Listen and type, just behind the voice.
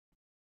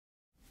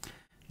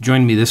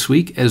Join me this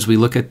week as we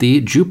look at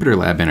the Jupyter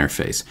Lab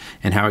interface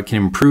and how it can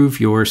improve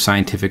your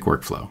scientific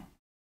workflow.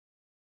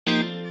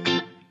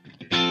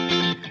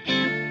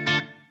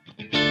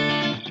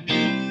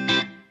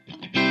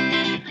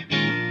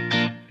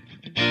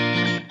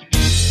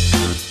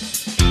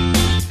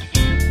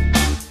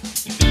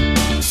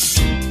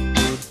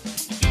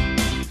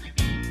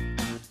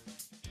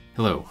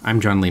 Hello,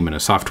 I'm John Lehman, a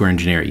software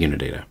engineer at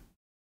Unidata.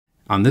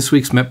 On this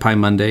week's MetPy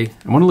Monday,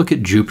 I want to look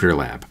at Jupyter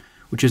Lab,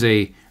 which is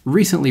a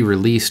recently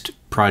released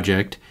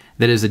project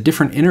that is a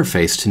different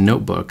interface to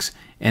notebooks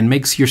and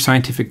makes your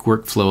scientific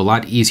workflow a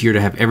lot easier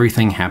to have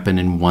everything happen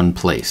in one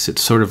place.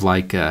 It's sort of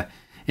like an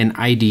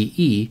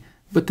IDE,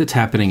 but that's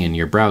happening in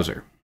your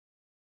browser.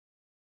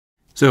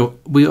 So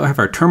we'll have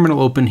our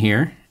terminal open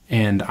here,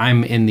 and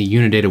I'm in the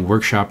Unidata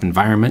workshop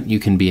environment. You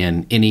can be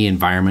in any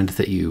environment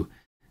that you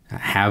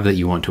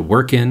want to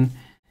work in.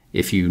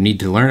 If you need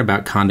to learn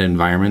about Conda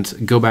environments,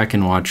 go back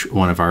and watch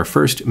one of our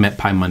first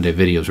MetPy Monday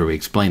videos where we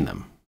explain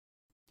them.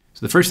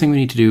 So the first thing we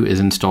need to do is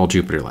install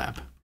Jupyter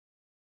Lab.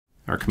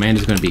 Our command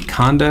is going to be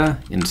conda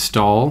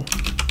install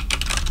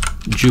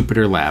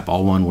Jupyter Lab,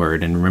 all one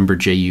word, and remember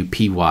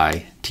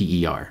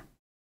jupyter.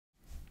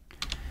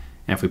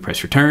 And if we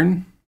press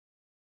return,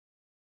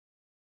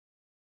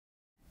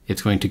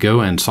 it's going to go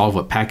and solve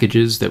what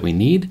packages that we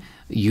need.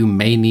 You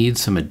may need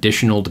some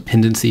additional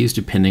dependencies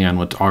depending on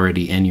what's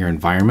already in your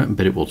environment,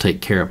 but it will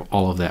take care of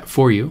all of that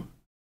for you.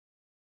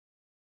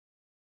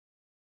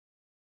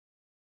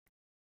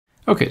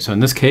 Okay, so in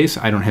this case,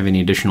 I don't have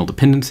any additional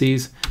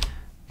dependencies.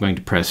 I'm going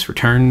to press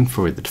return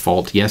for the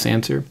default yes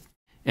answer,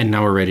 and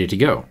now we're ready to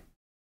go.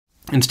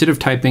 Instead of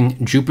typing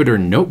Jupyter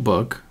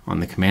Notebook on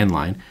the command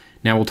line,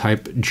 now we'll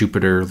type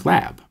Jupyter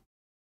Lab.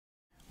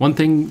 One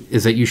thing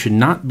is that you should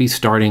not be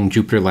starting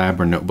Jupyter Lab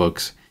or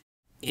notebooks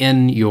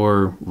in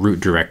your root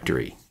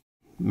directory.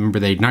 Remember,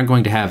 they're not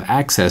going to have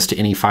access to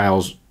any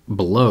files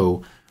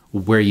below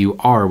where you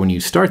are when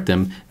you start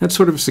them. That's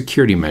sort of a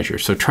security measure.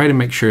 So try to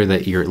make sure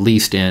that you're at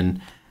least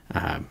in,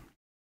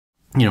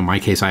 in my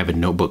case, I have a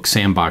notebook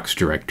sandbox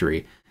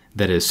directory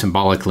that is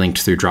symbolic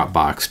linked through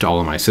Dropbox to all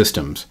of my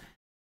systems.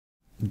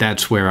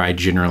 That's where I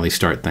generally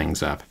start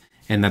things up.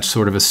 And that's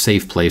sort of a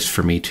safe place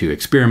for me to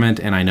experiment,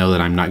 and I know that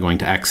I'm not going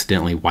to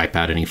accidentally wipe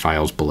out any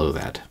files below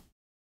that.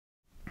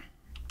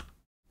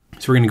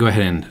 So we're going to go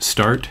ahead and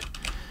start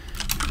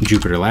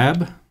Jupyter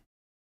Lab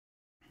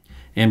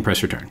and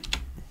press return.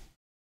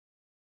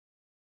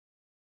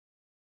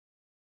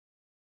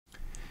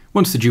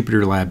 Once the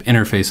Jupyter Lab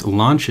interface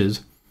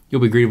launches,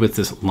 you'll be greeted with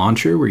this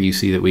launcher where you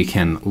see that we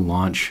can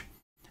launch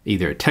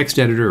either a text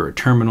editor or a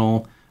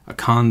terminal, a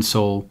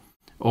console,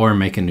 or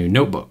make a new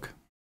notebook.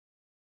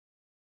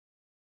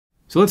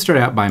 So let's start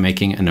out by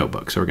making a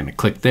notebook. So we're going to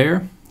click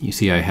there. You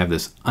see I have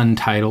this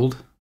Untitled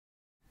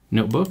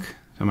notebook.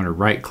 So I'm going to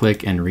right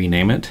click and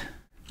rename it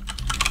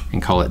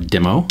and call it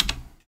Demo.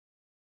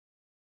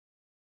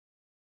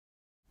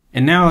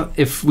 And now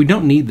if we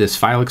don't need this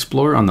File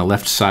Explorer on the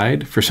left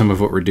side for some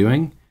of what we're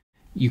doing,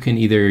 you can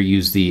either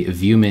use the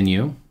View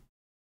menu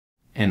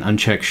and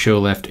uncheck Show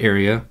Left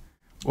Area,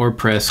 or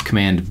press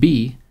Command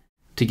B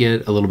to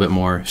get a little bit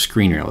more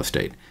screen real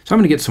estate. So I'm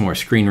going to get some more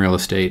screen real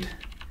estate.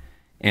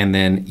 And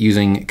then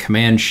using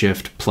Command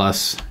Shift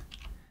plus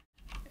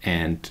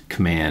and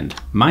Command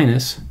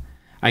minus,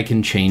 I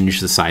can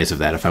change the size of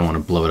that if I want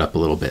to blow it up a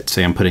little bit.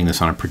 Say I'm putting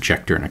this on a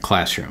projector in a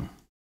classroom.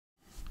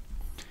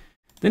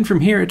 Then from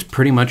here, it's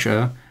pretty much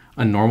a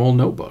normal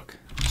notebook.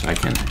 So I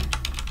can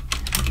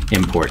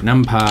import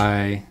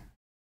NumPy.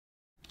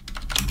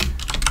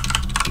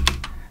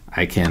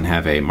 I can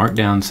have a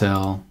markdown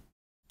cell.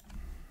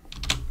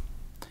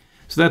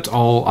 So that's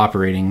all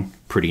operating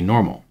pretty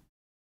normal.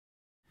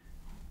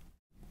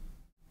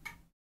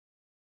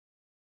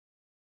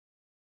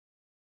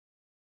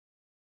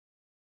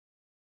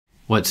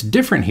 What's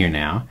different here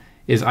now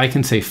is I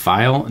can say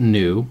File,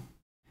 New,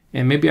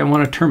 and maybe I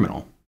want a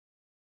terminal.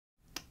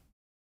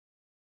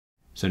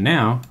 So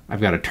now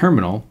I've got a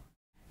terminal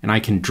and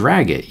I can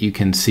drag it. You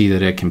can see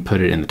that I can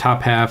put it in the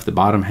top half, the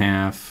bottom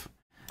half,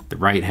 the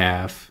right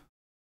half.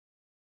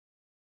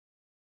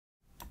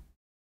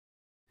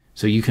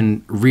 So you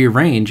can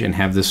rearrange and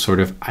have this sort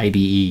of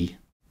IDE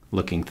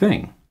looking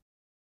thing.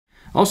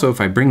 Also,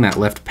 if I bring that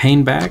left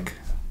pane back,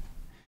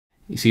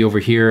 you see over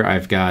here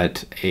I've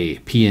got a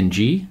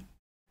PNG.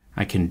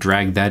 I can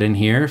drag that in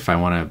here if I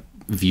want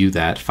to view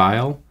that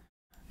file.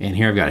 And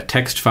here I've got a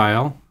text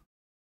file.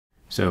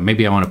 So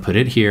maybe I want to put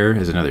it here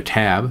as another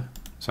tab,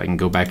 so I can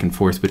go back and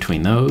forth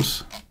between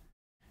those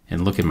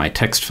and look at my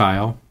text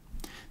file.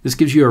 This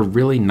gives you a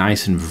really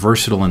nice and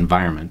versatile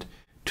environment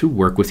to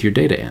work with your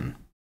data in.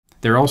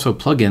 There are also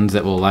plugins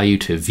that will allow you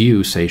to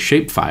view, say,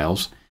 shape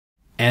files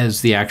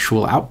as the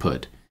actual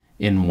output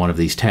in one of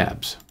these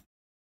tabs.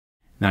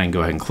 Now I can go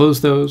ahead and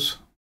close those,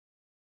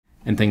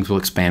 and things will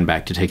expand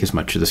back to take as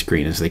much of the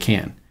screen as they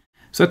can.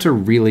 So that's a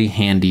really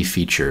handy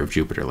feature of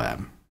Jupyter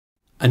Lab.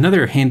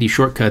 Another handy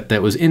shortcut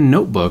that was in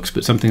notebooks,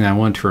 but something that I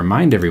want to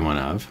remind everyone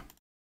of,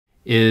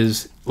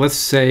 is, let's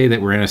say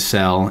that we're in a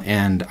cell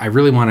and I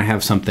really want to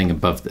have something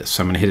above this.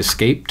 So I'm going to hit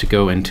escape to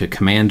go into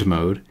command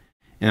mode,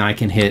 and I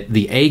can hit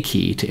the A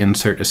key to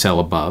insert a cell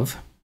above.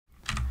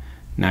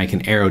 Now I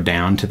can arrow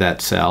down to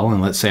that cell,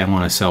 and let's say I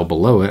want a cell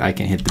below it, I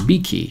can hit the B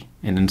key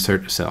and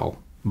insert a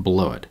cell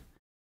below it.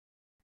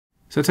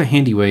 So that's a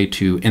handy way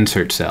to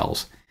insert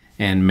cells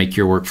and make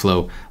your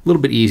workflow a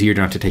little bit easier. You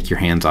don't have to take your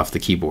hands off the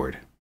keyboard.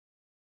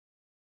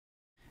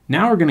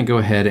 Now we're going to go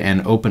ahead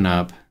and open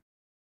up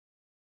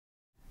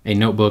a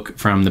notebook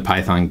from the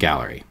Python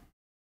gallery,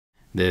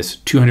 this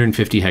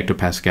 250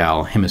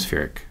 hectopascal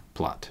hemispheric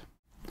plot.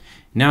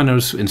 Now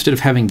notice, instead of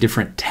having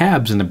different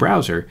tabs in the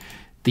browser,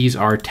 these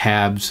are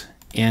tabs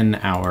in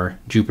our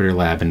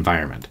JupyterLab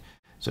environment.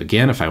 So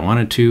again, if I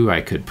wanted to,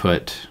 I could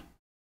put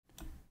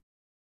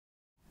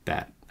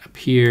that up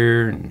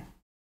here and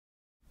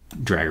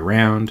drag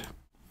around,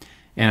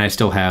 and I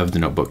still have the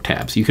notebook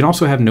tabs. You can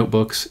also have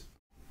notebooks,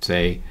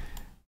 say,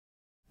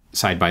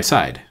 side by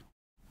side,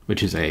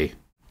 which is a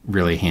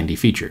really handy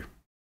feature.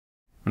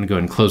 I'm going to go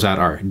ahead and close out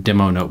our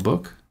demo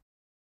notebook.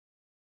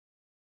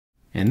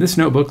 In this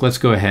notebook, let's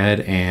go ahead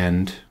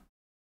and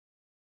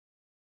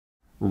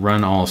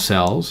run all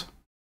cells.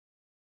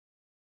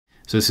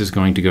 So this is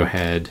going to go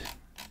ahead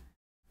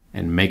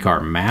and make our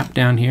map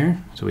down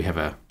here. So we have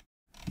a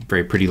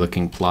very pretty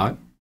looking plot.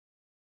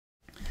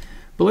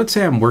 But let's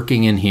say I'm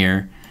working in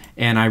here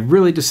and I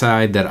really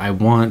decide that I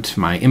want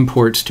my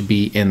imports to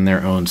be in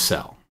their own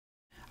cell.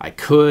 I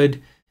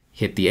could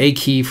hit the A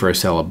key for a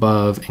cell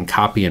above and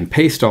copy and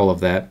paste all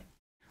of that,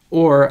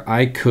 or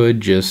I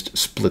could just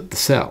split the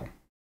cell.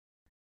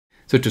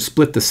 So to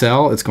split the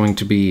cell, it's going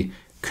to be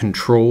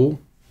Control,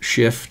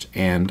 Shift,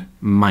 and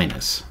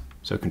minus.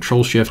 So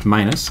Control, Shift,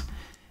 minus,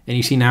 and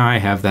you see now I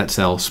have that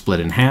cell split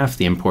in half,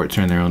 the imports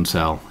are in their own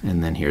cell,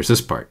 and then here's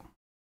this part.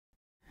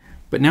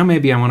 But now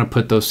maybe I want to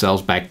put those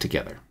cells back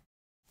together.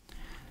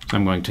 So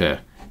I'm going to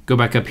go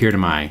back up here to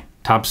my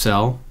top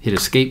cell, hit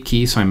Escape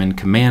key so I'm in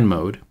command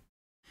mode,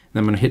 and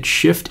I'm going to hit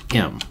Shift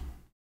M.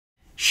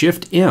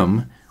 Shift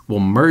M will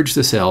merge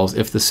the cells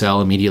if the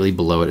cell immediately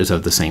below it is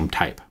of the same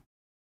type.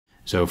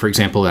 So for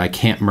example, I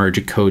can't merge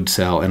a code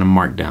cell and a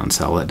markdown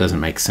cell. That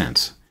doesn't make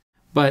sense.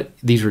 But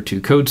these were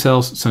two code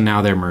cells, so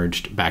now they're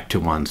merged back to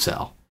one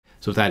cell.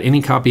 So without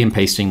any copy and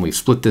pasting, we've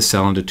split this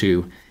cell into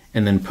two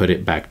and then put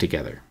it back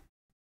together.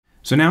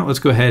 So now let's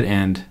go ahead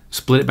and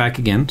split it back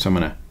again. So I'm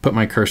going to put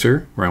my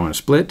cursor where I want to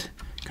split,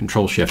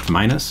 Control Shift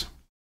minus.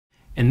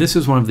 And this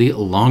is one of the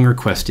long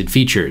requested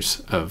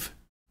features of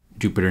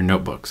Jupyter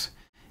Notebooks.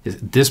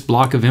 This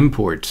block of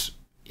imports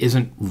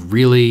isn't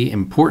really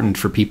important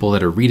for people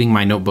that are reading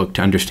my notebook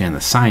to understand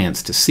the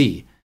science to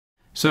see.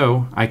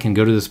 So I can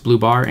go to this blue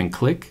bar and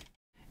click,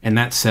 and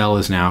that cell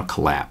is now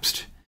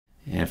collapsed.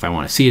 And if I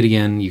want to see it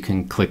again, you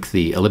can click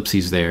the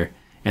ellipses there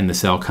and the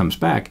cell comes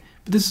back.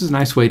 But this is a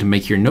nice way to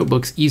make your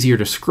notebooks easier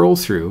to scroll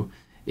through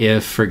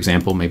if, for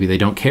example, maybe they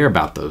don't care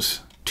about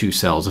those two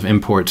cells of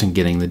imports and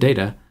getting the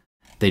data.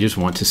 They just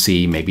want to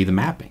see maybe the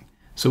mapping.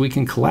 So we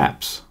can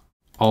collapse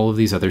all of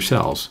these other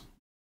cells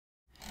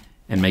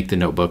and make the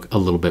notebook a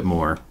little bit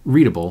more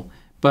readable,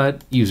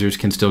 but users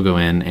can still go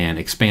in and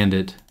expand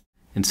it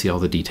and see all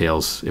the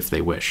details if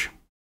they wish.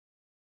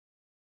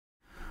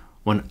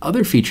 One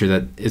other feature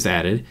that is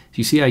added,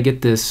 you see I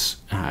get this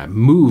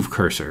move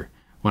cursor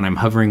when I'm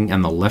hovering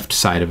on the left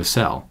side of a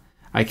cell.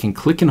 I can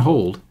click and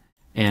hold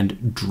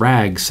and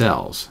drag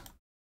cells.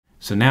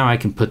 So now I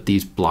can put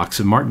these blocks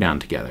of markdown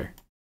together.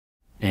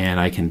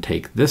 And I can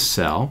take this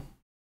cell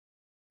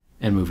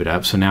and move it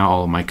up. So now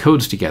all of my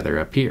code's together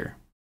up here.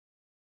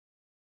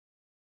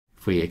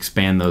 If we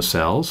expand those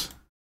cells,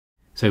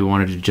 say we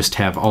wanted to just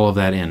have all of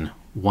that in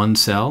one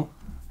cell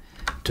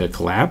to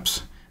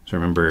collapse. So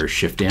remember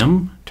Shift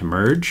M to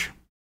merge.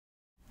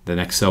 The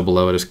next cell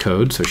below it is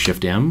code, so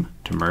Shift M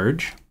to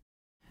merge.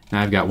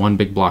 Now I've got one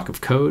big block of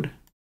code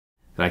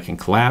that I can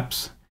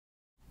collapse.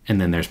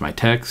 And then there's my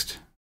text.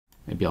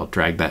 Maybe I'll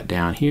drag that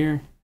down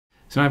here.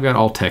 So now I've got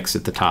all text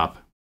at the top,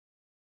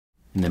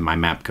 and then my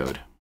map code.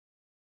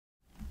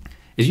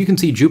 As you can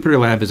see,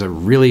 JupyterLab is a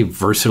really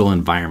versatile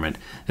environment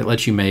that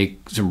lets you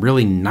make some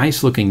really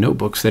nice looking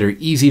notebooks that are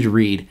easy to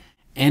read,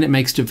 and it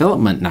makes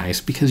development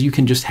nice because you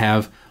can just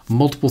have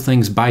multiple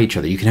things by each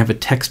other. You can have a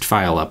text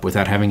file up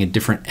without having a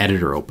different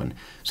editor open.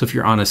 So if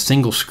you're on a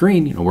single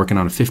screen, working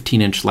on a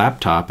 15-inch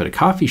laptop at a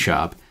coffee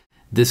shop,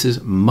 this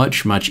is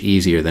much, much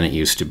easier than it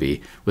used to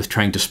be with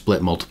trying to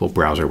split multiple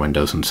browser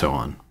windows and so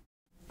on.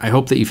 I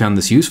hope that you found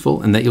this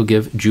useful and that you'll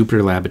give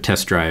JupyterLab a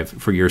test drive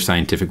for your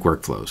scientific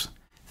workflows.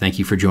 Thank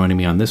you for joining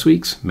me on this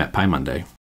week's MetPy Monday.